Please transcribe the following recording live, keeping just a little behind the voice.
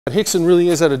But Rickson really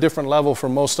is at a different level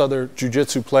from most other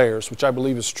jiu-jitsu players, which I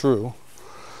believe is true.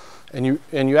 And you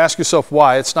ask yourself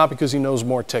why. It's not because he knows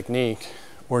more technique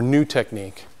or new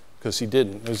technique, because he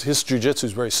didn't. His jiu-jitsu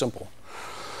is very simple.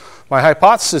 My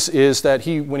hypothesis is that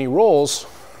when he rolls,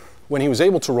 when he was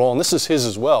able to roll, and this is his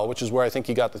as well, which is where I think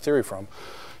he got the theory from,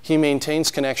 he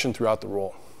maintains connection throughout the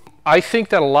roll. I think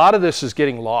that a lot of this is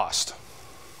getting lost.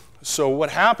 So what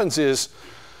happens is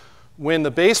when the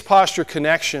base posture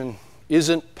connection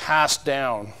isn't passed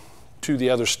down to the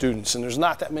other students, and there's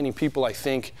not that many people, I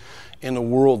think, in the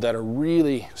world that are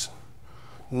really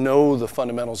know the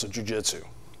fundamentals of jiu-jitsu,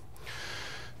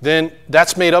 then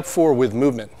that's made up for with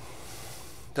movement.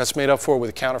 That's made up for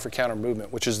with counter-for-counter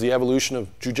movement, which is the evolution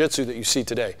of jiu-jitsu that you see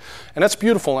today. And that's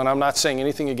beautiful, and I'm not saying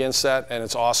anything against that, and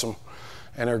it's awesome,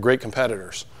 and they're great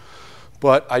competitors.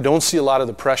 But I don't see a lot of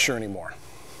the pressure anymore.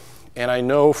 And I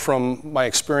know from my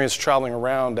experience traveling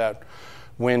around that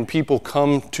when people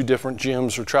come to different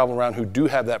gyms or travel around who do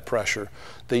have that pressure,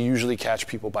 they usually catch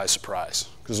people by surprise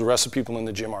because the rest of the people in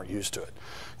the gym aren't used to it.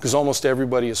 Because almost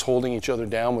everybody is holding each other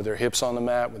down with their hips on the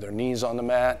mat, with their knees on the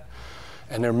mat,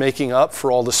 and they're making up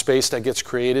for all the space that gets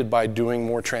created by doing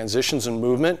more transitions and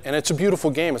movement. And it's a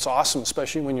beautiful game. It's awesome,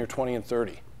 especially when you're 20 and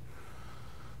 30.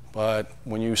 But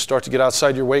when you start to get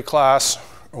outside your weight class,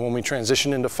 or when we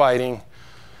transition into fighting,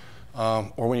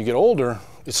 or when you get older,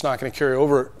 it's not going to carry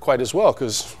over quite as well,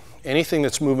 because anything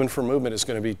that's movement for movement is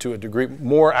going to be to a degree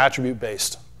more attribute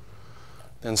based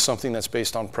than something that's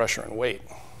based on pressure and weight.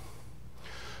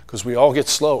 Because we all get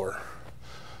slower,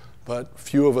 but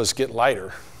few of us get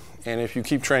lighter. And if you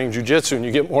keep training jiu-jitsu and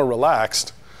you get more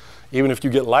relaxed, even if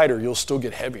you get lighter, you'll still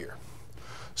get heavier.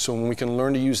 So when we can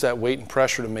learn to use that weight and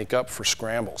pressure to make up for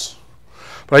scrambles.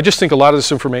 But I just think a lot of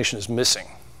this information is missing.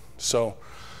 So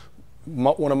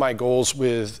one of my goals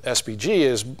with SBG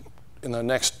is in the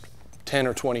next 10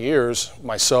 or 20 years,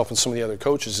 myself and some of the other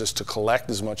coaches, is to collect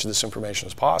as much of this information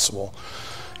as possible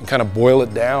and kind of boil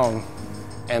it down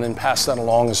and then pass that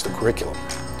along as the curriculum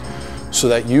so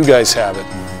that you guys have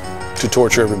it to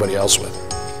torture everybody else with.